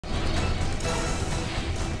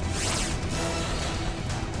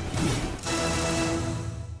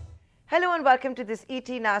Hello and welcome to this ET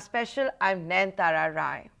Now special. I'm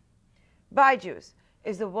Nayantara. Byju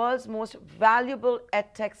is the world's most valuable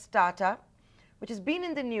edtech startup, which has been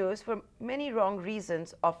in the news for many wrong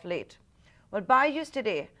reasons of late. Well, Byju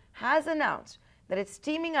today has announced that it's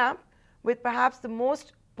teaming up with perhaps the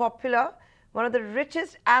most popular, one of the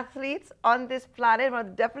richest athletes on this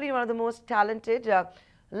planet, definitely one of the most talented,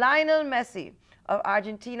 Lionel Messi of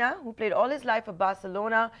Argentina, who played all his life for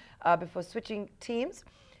Barcelona before switching teams.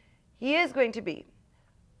 He is going to be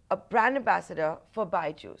a brand ambassador for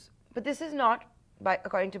Byju. But this is not,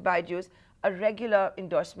 according to Byju, a regular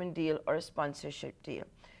endorsement deal or a sponsorship deal.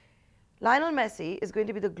 Lionel Messi is going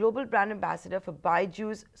to be the global brand ambassador for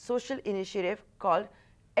Byju's social initiative called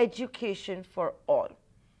Education for All.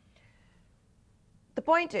 The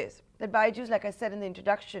point is that Byju, like I said in the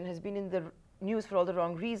introduction, has been in the news for all the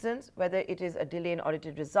wrong reasons, whether it is a delay in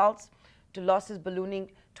audited results, to losses ballooning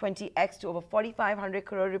 20x to over 4,500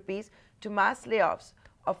 crore rupees, to mass layoffs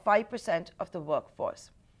of 5% of the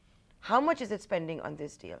workforce. How much is it spending on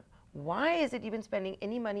this deal? Why is it even spending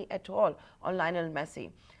any money at all on Lionel Messi?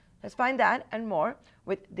 Let's find that and more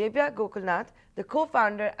with Divya Gokulnath, the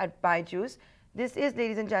co-founder at Byju. This is,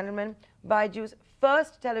 ladies and gentlemen, Byju's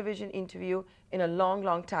first television interview in a long,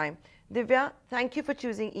 long time. Divya, thank you for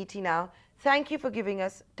choosing ET Now. Thank you for giving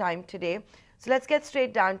us time today. So let's get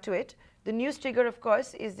straight down to it. The news trigger, of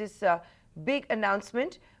course, is this big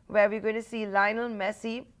announcement where we're going to see Lionel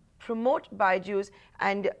Messi promote Byju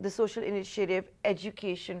and the social initiative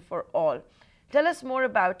Education for All. Tell us more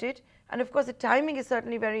about it. And of course, the timing is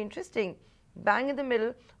certainly very interesting. Bang in the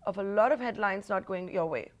middle of a lot of headlines not going your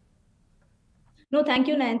way. No, thank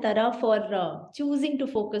you, Nayantara, for choosing to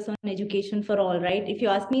focus on education for all, right? If you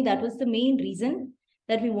ask me, that was the main reason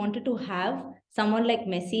that we wanted to have someone like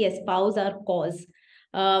Messi espouse our cause.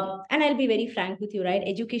 And I'll be very frank with you, right?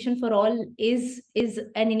 Education for All is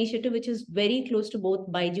an initiative which is very close to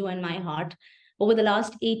both Byju and my heart. Over the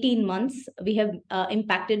last 18 months, we have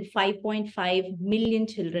impacted 5.5 million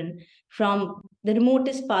children from the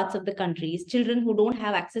remotest parts of the countries, children who don't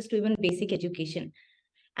have access to even basic education.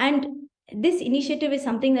 And this initiative is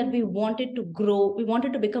something that we wanted to grow. We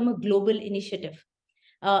wanted to become a global initiative.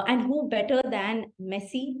 And who better than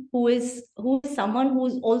Messi, who is someone who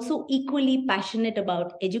is also equally passionate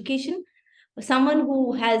about education, someone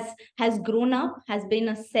who has grown up, has been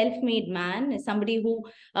a self-made man, somebody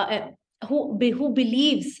who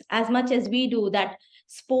believes as much as we do that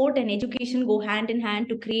sport and education go hand in hand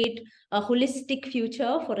to create a holistic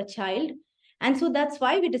future for a child. And so that's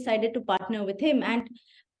why we decided to partner with him. And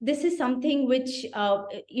this is something which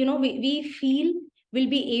we feel will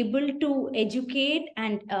be able to educate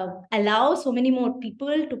and allow so many more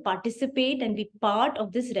people to participate and be part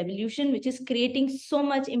of this revolution, which is creating so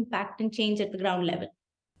much impact and change at the ground level.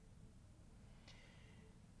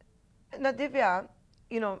 Now, Divya,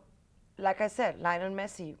 like I said, Lionel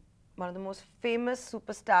Messi, one of the most famous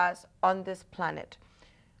superstars on this planet.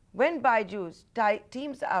 When Byju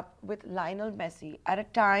teams up with Lionel Messi at a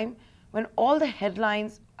time when all the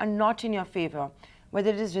headlines are not in your favor,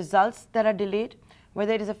 whether it is results that are delayed,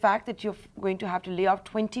 whether it is a fact that you're going to have to lay off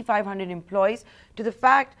 2,500 employees, to the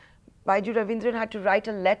fact Byju Ravindran had to write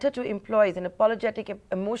a letter to employees, an apologetic,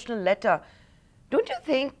 emotional letter. Don't you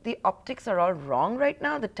think the optics are all wrong right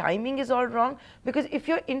now? The timing is all wrong? Because if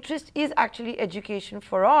your interest is actually education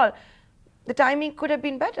for all, the timing could have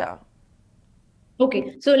been better.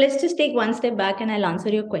 Okay, so let's just take one step back and I'll answer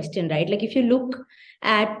your question, right? Like if you look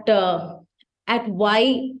at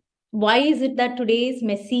why is it that today's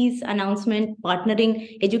Messi's announcement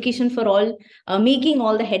partnering Education for All making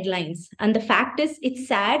all the headlines? And the fact is, it's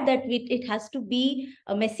sad that it has to be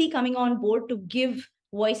a Messi coming on board to give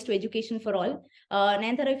voice to Education for All.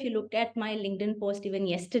 Nayantara, if you looked at my LinkedIn post even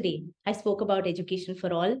yesterday, I spoke about Education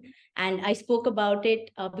for All, and I spoke about it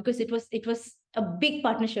because it was a big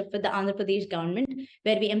partnership with the Andhra Pradesh government,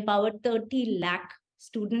 where we empowered 30 lakh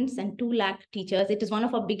students and 2 lakh teachers. It is one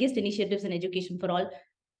of our biggest initiatives in Education for All.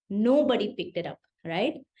 Nobody picked it up,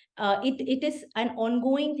 right? It is an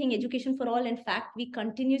ongoing thing, Education for All. In fact, we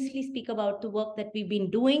continuously speak about the work that we've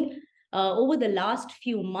been doing over the last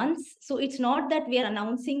few months. So it's not that we are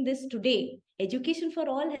announcing this today. Education for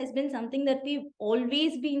All has been something that we've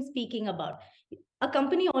always been speaking about. A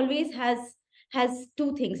company always has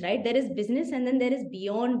two things, right? There is business and then there is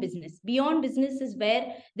beyond business. Beyond business is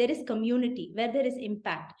where there is community, where there is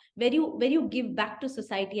impact, where you give back to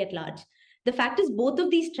society at large. The fact is, both of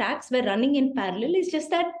these tracks were running in parallel. It's just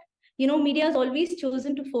that, media has always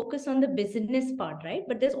chosen to focus on the business part, right?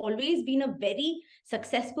 But there's always been a very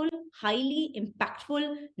successful, highly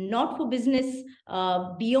impactful, not for business,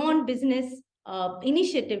 beyond business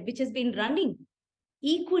initiative, which has been running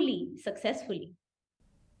equally successfully.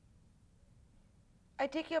 I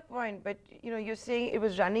take your point, but you're saying it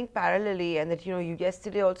was running parallelly, and that you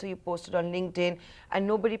yesterday also you posted on LinkedIn and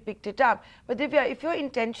nobody picked it up. But Divya, if your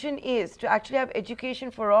intention is to actually have education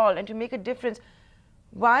for all and to make a difference,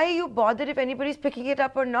 why are you bothered if anybody's picking it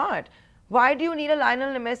up or not? Why do you need a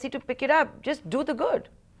Lionel Messi to pick it up? Just do the good.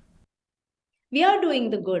 We are doing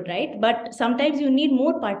the good, right? But sometimes you need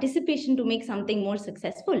more participation to make something more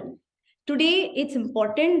successful. Today, it's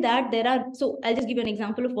important that there are, so I'll just give you an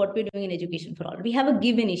example of what we're doing in Education for All. We have a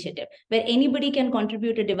give initiative where anybody can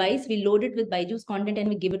contribute a device, we load it with Byju's content and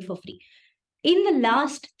we give it for free. In the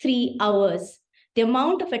last 3 hours, the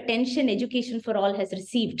amount of attention Education for All has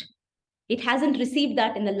received, it hasn't received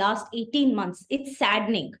that in the last 18 months. It's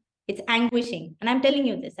saddening, it's anguishing. And I'm telling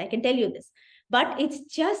you this, I can tell you this. But it's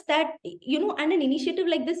just that, and an initiative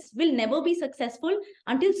like this will never be successful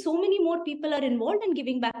until so many more people are involved in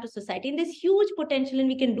giving back to society. And there's huge potential and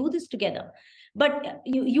we can do this together. But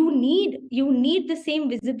you need the same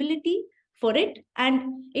visibility for it.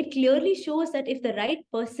 And it clearly shows that if the right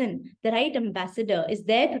person, the right ambassador is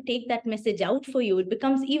there to take that message out for you, it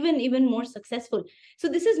becomes even more successful. So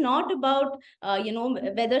this is not about,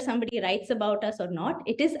 whether somebody writes about us or not.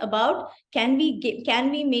 It is about, can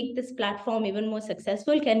we make this platform even more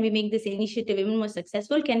successful? Can we make this initiative even more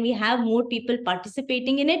successful? Can we have more people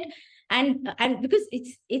participating in it? And because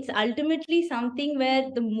it's ultimately something where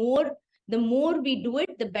the more we do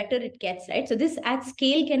it, the better it gets, right? So this at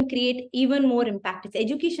scale can create even more impact. It's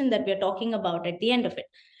education that we're talking about at the end of it.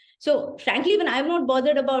 So frankly, even I'm not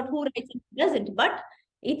bothered about who writes and who doesn't, but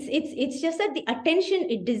it's just that the attention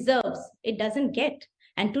it deserves, it doesn't get.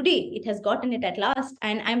 And today it has gotten it at last.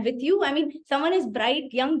 And I'm with you. I mean, someone is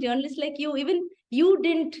bright, young journalist like you. Even you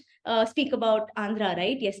didn't speak about Andhra,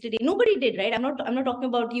 right? Yesterday, nobody did, right? I'm not talking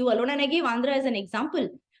about you alone. And I gave Andhra as an example.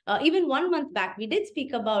 Even 1 month back, we did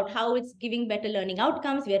speak about how it's giving better learning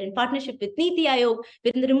outcomes. We are in partnership with Niti Aayog.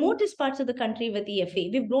 We're in the remotest parts of the country with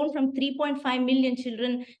EFA. We've grown from 3.5 million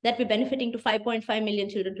children that we're benefiting to 5.5 million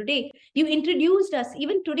children today. You introduced us,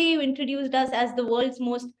 even today you introduced us as the world's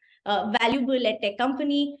most valuable edtech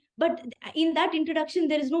company. But in that introduction,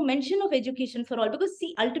 there is no mention of education for all, because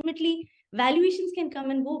see, ultimately, valuations can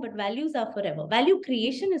come and go, but values are forever. Value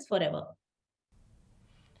creation is forever.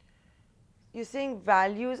 You're saying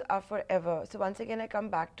values are forever. So once again, I come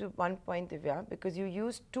back to one point, Divya, because you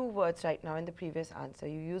used 2 words right now in the previous answer.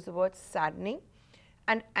 You used the words saddening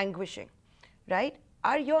and anguishing, right?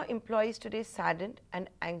 Are your employees today saddened and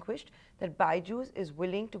anguished that Byju's is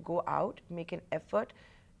willing to go out, make an effort,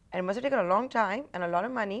 and it must have taken a long time and a lot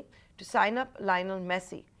of money to sign up Lionel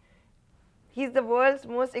Messi? He's the world's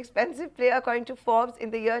most expensive player according to Forbes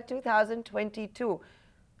in the year 2022.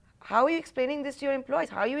 How are you explaining this to your employees?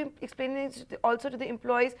 How are you explaining this also to the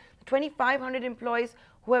employees, the 2,500 employees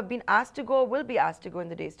who have been asked to go or will be asked to go in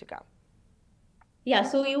the days to come? Yeah,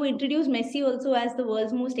 so you introduced Messi also as the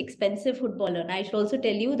world's most expensive footballer. And I should also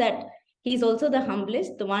tell you that he's also the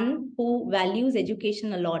humblest, the one who values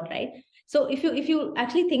education a lot, right? So if you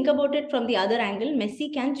actually think about it from the other angle,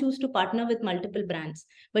 Messi can choose to partner with multiple brands,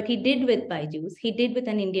 but he did with Byju's, he did with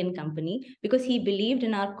an Indian company, because he believed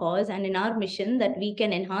in our cause and in our mission that we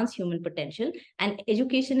can enhance human potential, and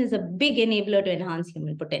education is a big enabler to enhance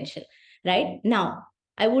human potential, right? Now,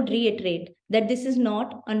 I would reiterate that this is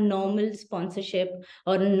not a normal sponsorship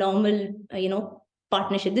or a normal,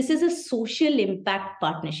 partnership. This is a social impact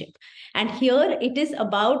partnership. And here it is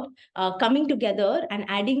about coming together and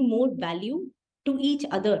adding more value to each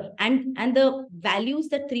other, and the values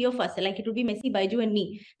that 3 of us, like it would be Messi, Byju and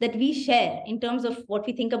me, that we share in terms of what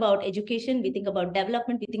we think about education, we think about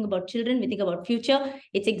development, we think about children, we think about future.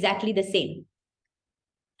 It's exactly the same.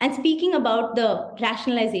 And speaking about the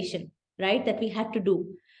rationalization, right, that we had to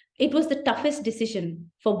do, it was the toughest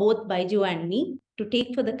decision for both Byju and me to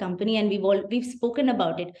take for the company, and we've spoken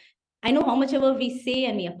about it. I know how much ever we say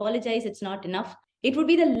and we apologize, it's not enough. It would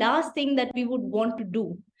be the last thing that we would want to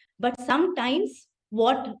do. But sometimes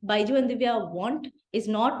what Byju and Divya want is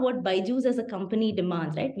not what Byju's as a company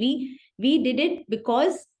demands, right? We did it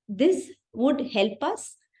because this would help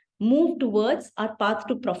us move towards our path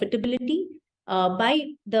to profitability.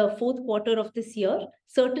 By the 4th quarter of this year,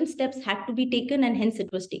 certain steps had to be taken, and hence it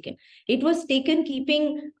was taken. It was taken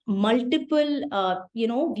keeping multiple,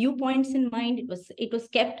 viewpoints in mind. It was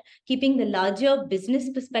kept keeping the larger business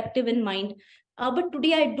perspective in mind. But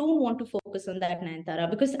today I don't want to focus on that, Nayantara,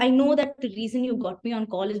 because I know that the reason you got me on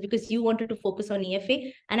call is because you wanted to focus on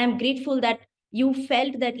EFA, and I'm grateful that you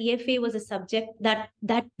felt that EFA was a subject that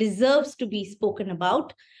deserves to be spoken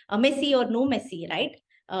about, Messi or no Messi, right?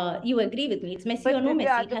 You agree with me? It's Messi or no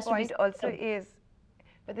Messi. The point also is,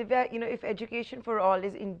 But Divya, if education for all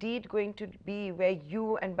is indeed going to be where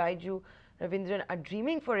you and Byju, Ravindran are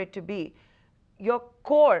dreaming for it to be, your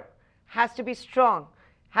core has to be strong,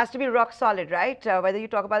 has to be rock solid, right? Whether you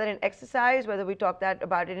talk about it in exercise, whether we talk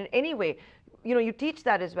about it in any way, you teach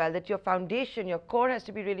that as well, that your foundation, your core has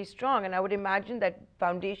to be really strong. And I would imagine that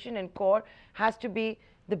foundation and core has to be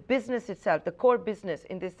the business itself, the core business,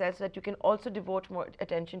 in this sense that you can also devote more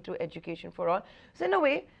attention to education for all. So in a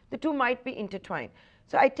way, the two might be intertwined.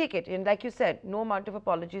 So I take it, and like you said, no amount of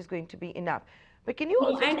apology is going to be enough. But can you No,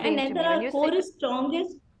 also explain to me when Nayantara, you core say, is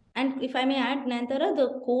strongest. And if I may add, Nayantara,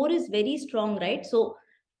 the core is very strong, right? So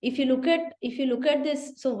if you look at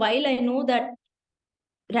this, so while I know that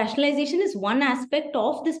rationalization is one aspect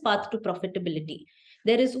of this path to profitability,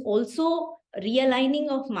 there is also realigning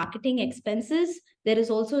of marketing expenses. There is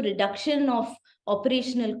also reduction of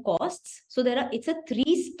operational costs. So it's a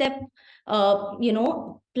three-step,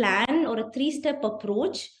 plan or a three-step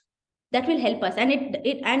approach that will help us.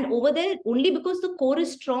 And over there, only because the core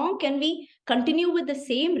is strong can we continue with the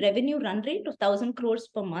same revenue run rate of 1,000 crores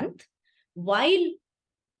per month while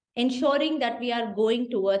ensuring that we are going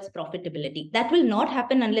towards profitability. That will not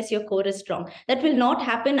happen unless your core is strong. That will not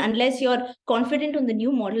happen unless you're confident on the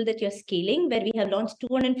new model that you're scaling, where we have launched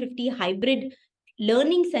 250 hybrid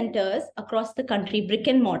learning centers across the country, brick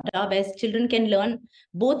and mortar, where children can learn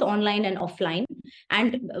both online and offline.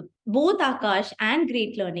 And both Akash and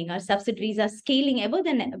Great Learning, our subsidiaries, are scaling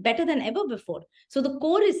better than ever before. So the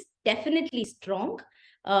core is definitely strong.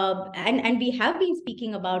 And we have been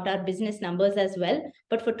speaking about our business numbers as well.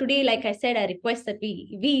 But for today, like I said, I request that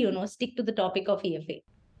we stick to the topic of EFA.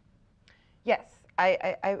 yes,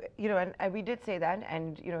 and we did say that,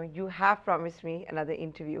 and you have promised me another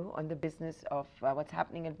interview on the business of what's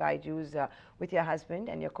happening at Byju's with your husband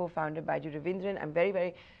and your co-founder Byju Ravindran. I'm very,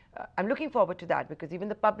 very, I'm looking forward to that, because even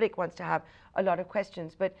the public wants to have a lot of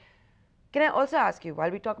questions. But can I also ask you,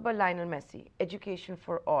 while we talk about Lionel Messi, education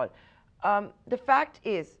for all, the fact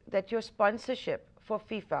is that your sponsorship for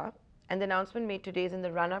FIFA, and the announcement made today is in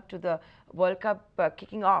the run-up to the World Cup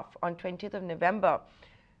kicking off on 20th of November.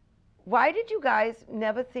 Why did you guys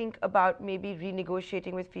never think about maybe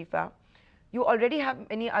renegotiating with FIFA? You already have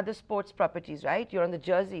many other sports properties, right? You're on the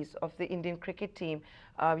jerseys of the Indian cricket team.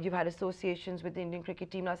 You've had associations with the Indian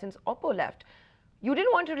cricket team now since Oppo left. You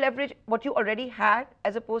didn't want to leverage what you already had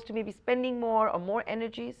as opposed to maybe spending more or more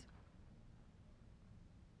energies?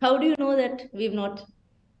 How do you know that we've not?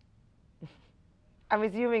 I'm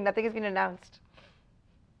assuming nothing has been announced.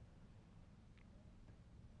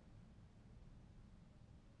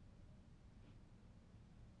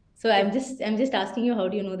 So I'm just asking you, how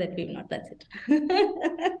do you know that we've not? That's it.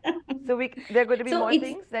 So there are going to be more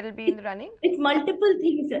things that will be in the running? It's multiple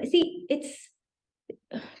things. See, it's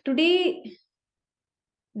today,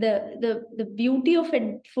 the beauty of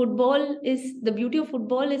football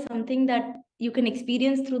is something that you can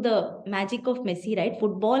experience through the magic of Messi, right?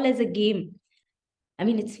 Football as a game, I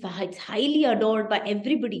mean, it's highly adored by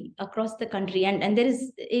everybody across the country, and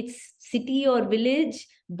it's city or village,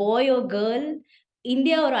 boy or girl,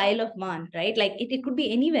 India or Isle of Man, right? Like it could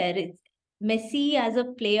be anywhere. It's Messi as a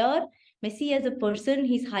player, Messi as a person,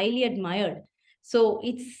 he's highly admired. So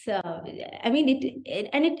it's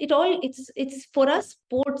it's for us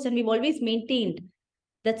sports, and we've always maintained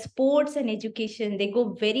that sports and education, they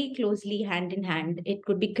go very closely hand in hand. It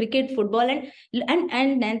could be cricket, football, and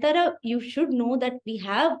Nayantara, you should know that we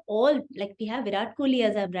have Virat Kohli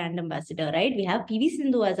as our brand ambassador, right? We have PV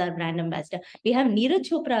Sindhu as our brand ambassador. We have Neeraj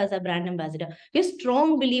Chopra as our brand ambassador. We're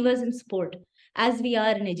strong believers in sport, as we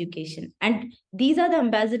are in education. And these are the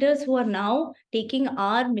ambassadors who are now taking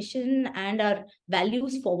our mission and our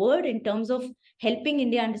values forward in terms of helping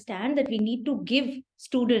India understand that we need to give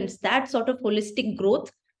students that sort of holistic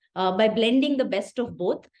growth by blending the best of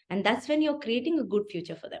both. And that's when you're creating a good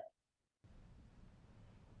future for them.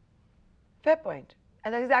 Fair point.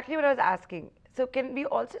 And that's exactly what I was asking. So can we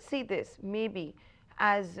also see this maybe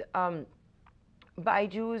as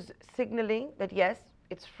Byju's signaling that yes,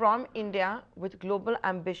 it's from India with global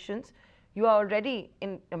ambitions. You are already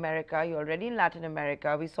in America, you're already in Latin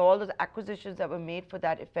America. We saw all those acquisitions that were made for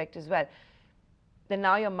that effect as well. Then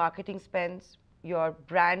now your marketing spends, your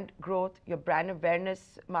brand growth, your brand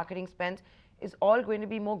awareness marketing spends is all going to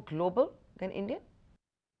be more global than Indian?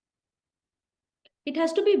 It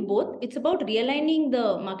has to be both. It's about realigning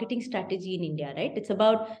the marketing strategy in India, right? It's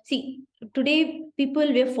about, today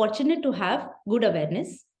we're fortunate to have good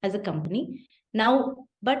awareness as a company. Now,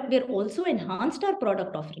 but we're also enhanced our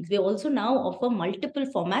product offerings. We also now offer multiple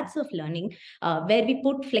formats of learning where we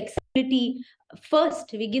put flexibility.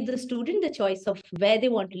 First, we give the student the choice of where they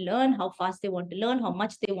want to learn, how fast they want to learn, how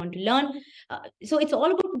much they want to learn. So it's all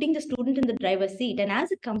about putting the student in the driver's seat. And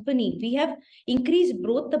as a company, we have increased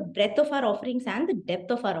both the breadth of our offerings and the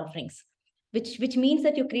depth of our offerings, which means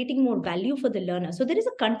that you're creating more value for the learner. So there is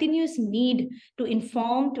a continuous need to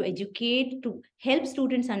inform, to educate, to help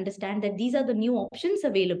students understand that these are the new options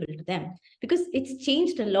available to them, because it's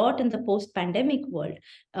changed a lot in the post-pandemic world.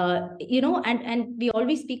 And we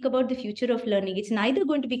always speak about the future of learning. It's neither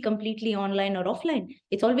going to be completely online or offline.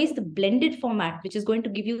 It's always the blended format, which is going to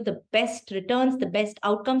give you the best returns, the best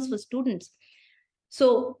outcomes for students.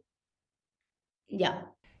 So, yeah.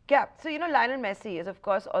 Yeah, so Lionel Messi is, of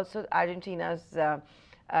course, also Argentina's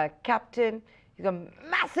captain. He's a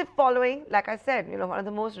massive following. Like I said, one of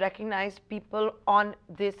the most recognized people on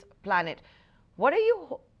this planet.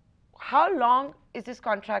 How long is this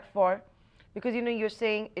contract for? Because, you're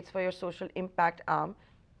saying it's for your social impact arm.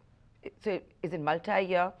 So is it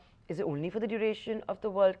multi-year? Is it only for the duration of the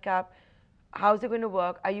World Cup? How's it going to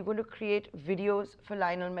work? Are you going to create videos for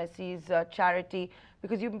Lionel Messi's charity?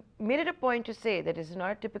 Because you made it a point to say that it's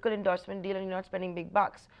not a typical endorsement deal and you're not spending big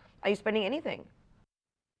bucks. Are you spending anything?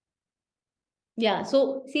 Yeah,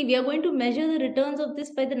 so see, we are going to measure the returns of this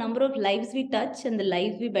by the number of lives we touch and the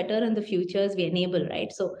lives we better and the futures we enable,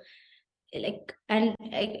 right? So if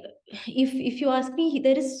you ask me,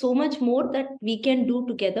 there is so much more that we can do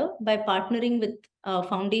together by partnering with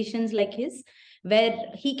foundations like his, where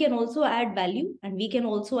he can also add value and we can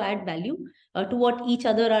also add value to what each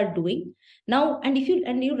other are doing now. And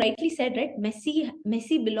you rightly said, right,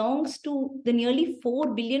 Messi belongs to the nearly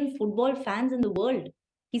 4 billion football fans in the world.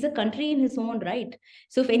 He's a country in his own right.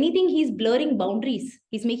 So if anything, he's blurring boundaries.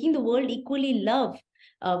 He's making the world equally love,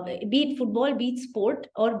 be it football, be it sport,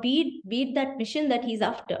 or be it that mission that he's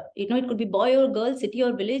after. It could be boy or girl, city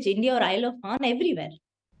or village, India or Isle of Man, everywhere.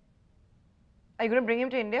 Are you going to bring him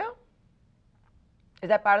to India? Is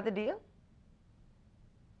that part of the deal?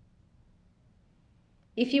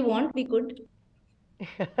 If you want, we could.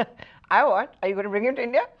 I want. Are you going to bring him to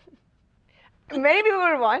India? Many people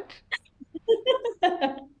will want.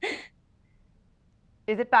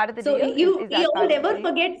 Is it part of the deal? So you will never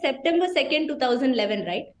forget September 2nd, 2011,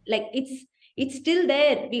 right? Like it's still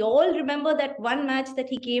there. We all remember that one match that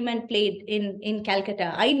he came and played in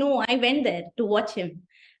Calcutta. I know, I went there to watch him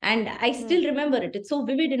and I still remember it. It's so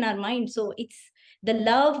vivid in our mind. So it's the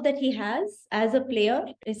love that he has as a player.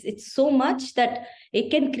 It's so much that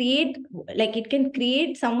it can create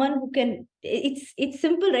someone who can, it's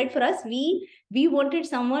simple, right? For us, we wanted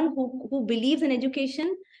someone who believes in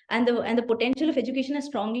education and the potential of education as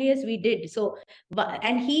strongly as we did. So,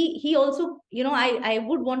 and he also, I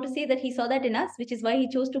would want to say that he saw that in us, which is why he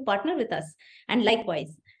chose to partner with us, and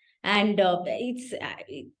likewise. And it's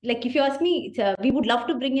like, if you ask me, we would love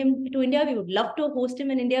to bring him to India. We would love to host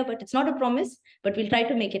him in India, but it's not a promise, but we'll try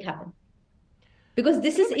to make it happen. Because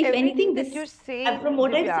this is, if anything, this you're saying, from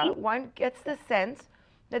what I've seen, one gets the sense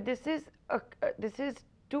that this is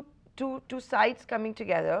two sides coming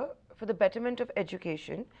together for the betterment of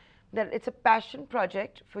education, that it's a passion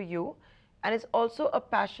project for you and it's also a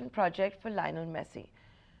passion project for Lionel Messi.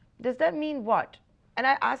 Does that mean what? And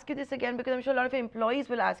I ask you this again because I'm sure a lot of your employees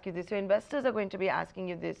will ask you this, your investors are going to be asking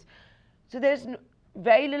you this. So there's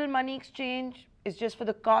very little money exchange. It's just for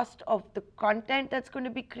the cost of the content that's going to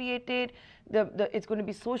be created. It's going to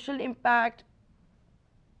be social impact.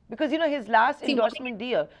 Because, his last endorsement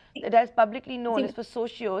deal that is publicly known is for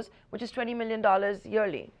Socios, which is $20 million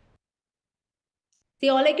yearly. See,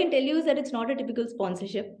 all I can tell you is that it's not a typical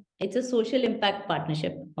sponsorship. It's a social impact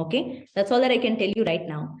partnership. Okay, that's all that I can tell you right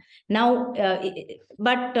now. Now,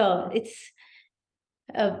 it's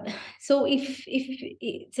so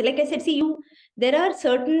so like I said, there are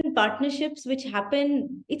certain partnerships which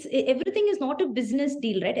happen. Everything is not a business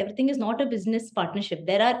deal, right? Everything is not a business partnership.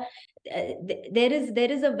 There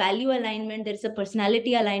is a value alignment, there is a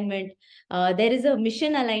personality alignment, there is a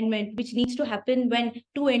mission alignment which needs to happen when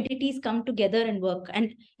two entities come together and work.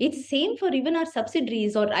 And it's same for even our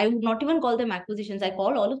subsidiaries, or I would not even call them acquisitions. I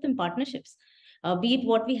call all of them partnerships. Be it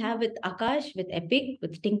what we have with Akash, with Epic,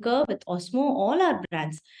 with Tinker, with Osmo, all our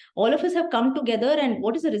brands. All of us have come together, and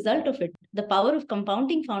what is the result of it? The power of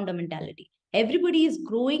compounding fundamentality. Everybody is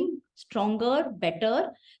growing stronger, better.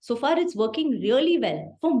 So far, it's working really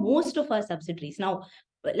well for most of our subsidiaries. Now,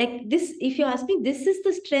 like this, if you ask me, this is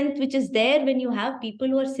the strength which is there when you have people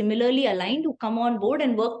who are similarly aligned, who come on board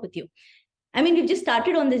and work with you. I mean, we've just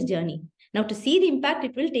started on this journey. Now, to see the impact,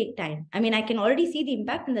 it will take time. I mean, I can already see the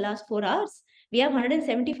impact in the last 4 hours. We have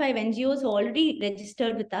 175 NGOs who already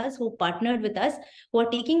registered with us, who partnered with us, who are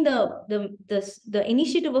taking the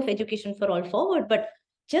initiative of education for all forward. But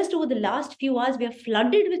just over the last few hours, we are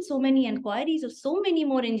flooded with so many inquiries of so many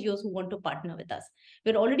more NGOs who want to partner with us.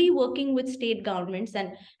 We're already working with state governments,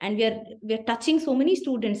 and we're touching so many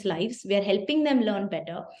students' lives. We're helping them learn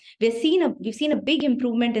better. We've seen a big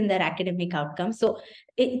improvement in their academic outcomes. So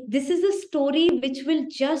this is a story which will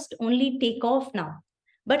just only take off now.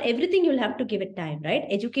 But everything, you'll have to give it time, right?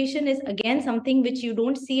 Education is again something which you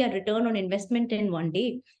don't see a return on investment in one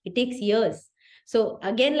day. It takes years. So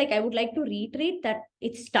again, like, I would like to reiterate that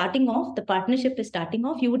it's starting off, the partnership is starting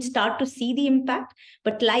off. You would start to see the impact,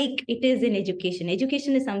 but like it is in education,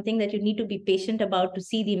 education is something that you need to be patient about to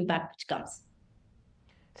see the impact which comes.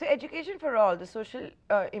 So Education for All, the social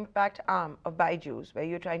impact arm of Byju's, where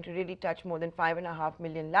you're trying to really touch more than 5.5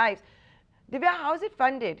 million lives. Divya, how is it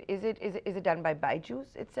funded? Is it done by Byju's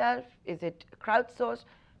itself? Is it crowdsourced?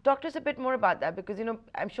 Talk to us a bit more about that, because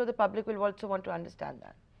I'm sure the public will also want to understand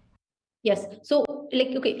that. Yes. So,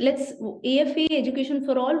 okay, AFA Education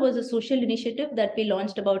for All was a social initiative that we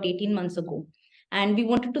launched about 18 months ago. And we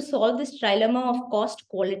wanted to solve this trilemma of cost,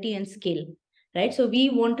 quality, and scale, right? So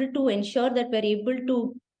we wanted to ensure that we're able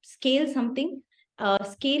to scale something,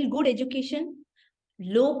 scale good education,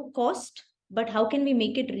 low cost, but how can we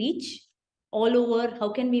make it reach all over? How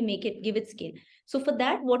can we give it scale? So for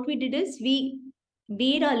that, what we did is we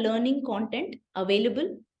made our learning content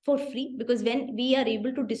available for free, because when we are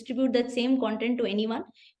able to distribute that same content to anyone,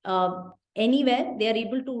 anywhere, they are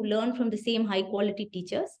able to learn from the same high quality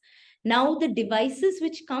teachers. Now the devices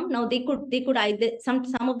which come, now they could either, some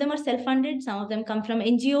of them are self-funded, some of them come from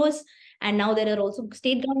NGOs, and now there are also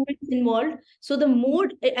state governments involved. So the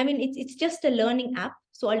mode, I mean, it's just a learning app.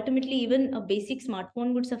 So ultimately, even a basic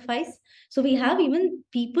smartphone would suffice. So we have even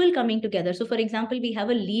people coming together. So for example, we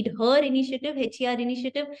have a Lead Her initiative, HER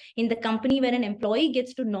initiative in the company, where an employee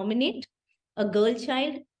gets to nominate a girl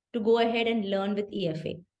child to go ahead and learn with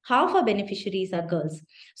EFA. Half our beneficiaries are girls.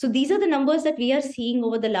 So these are the numbers that we are seeing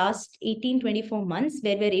over the last 18-24 months,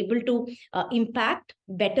 where we're able to impact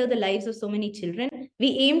better the lives of so many children. We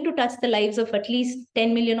aim to touch the lives of at least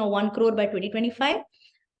 10 million or 1 crore by 2025.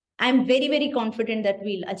 I'm very, very confident that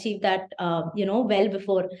we'll achieve that, well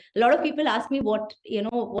before. A lot of people ask me what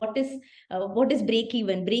is break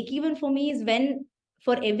even? Break even for me is when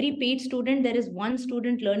for every paid student, there is one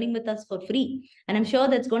student learning with us for free. And I'm sure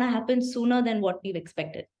that's going to happen sooner than what we've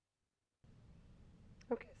expected.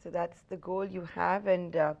 Okay, so that's the goal you have.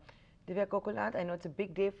 And Divya Gokulnath, I know it's a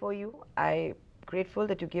big day for you. I'm grateful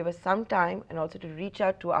that you gave us some time, and also to reach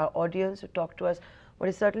out to our audience, to talk to us what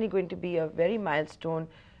is certainly going to be a very milestone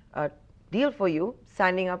deal for you.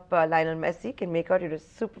 Signing up Lionel Messi, can make out you're a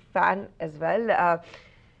super fan as well.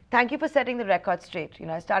 Thank you for setting the record straight.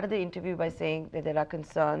 I started the interview by saying that there are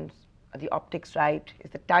concerns. Are the optics right?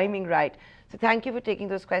 Is the timing right? So thank you for taking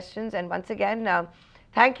those questions. And once again,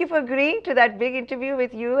 thank you for agreeing to that big interview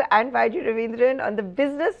with you and Byju Ravindran on the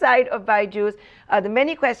business side of Byju's. The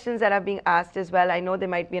many questions that are being asked as well. I know there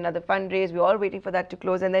might be another fundraise. We're all waiting for that to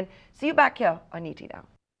close. And then see you back here on ET Now.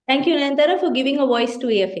 Thank you, Nayantara, for giving a voice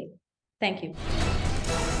to AFA. Thank you.